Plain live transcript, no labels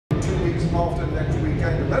after next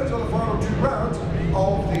weekend. And those are the final 2 rounds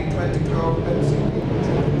of the 2012 MCE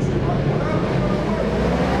SuperBike.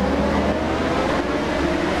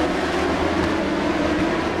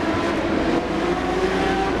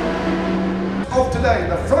 Of today,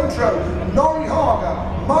 the front row, Norrie Harger,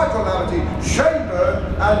 Michael Laverty, Shane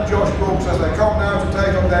Byrne and Josh Brooks as they come now to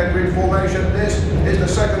take up their grid formation. This is the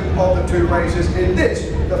second of the 2 races in this,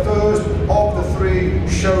 the first of the 3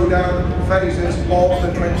 showdown phases of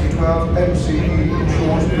the 2012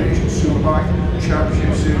 MCE British SuperBike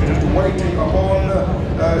Championship Series. Just waiting upon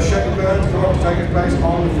Shane Byrne to come up to take his place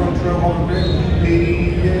on the front row of the grid. He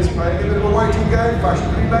is playing a bit of a waiting game,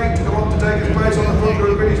 fashionably late to come up to take his place on the front row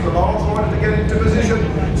of the grid. He's the last rider to get into position.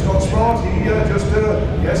 Scott Smart,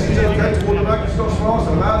 yes, he's okay toward the back. Scott Smart,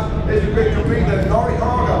 so that is a great compete then. Norrie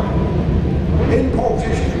Harger in pole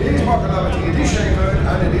position. It is Michael Laverty, it is Shane Byrne,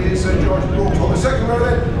 and it is Josh Brooks. On the second row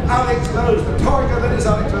then, Alex Lowe's, the Tiger, then is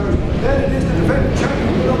Alex Lowe's. Then it is the defending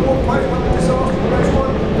champion with a 1 place when the disaster in race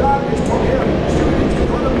 1. That is Tom Hill. Stuart needs to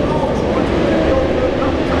kind of march right to the old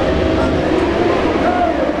number 10. And then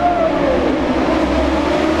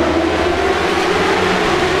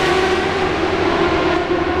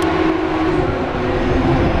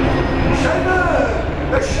Shane Byrne,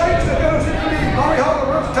 the shakes that goes into the lead. Norrie Harger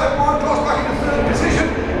runs to tap one, drops back into 3rd position.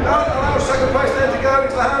 That allows 2nd place there to go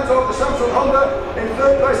into the hands of the Samsung Honda in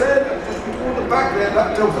 3rd place there. Just toward the back there,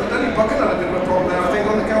 that Danny Buchan had a bit of a problem there, I think,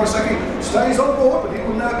 on the Kawasaki. Stays on board, but he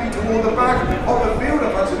will now be toward the back of the field. I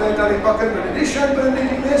fancy there Danny Buchan, but it is Shane Byrne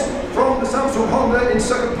leading this from the Samsung Honda in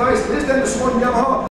 2nd place. It is then the Swan Yamaha.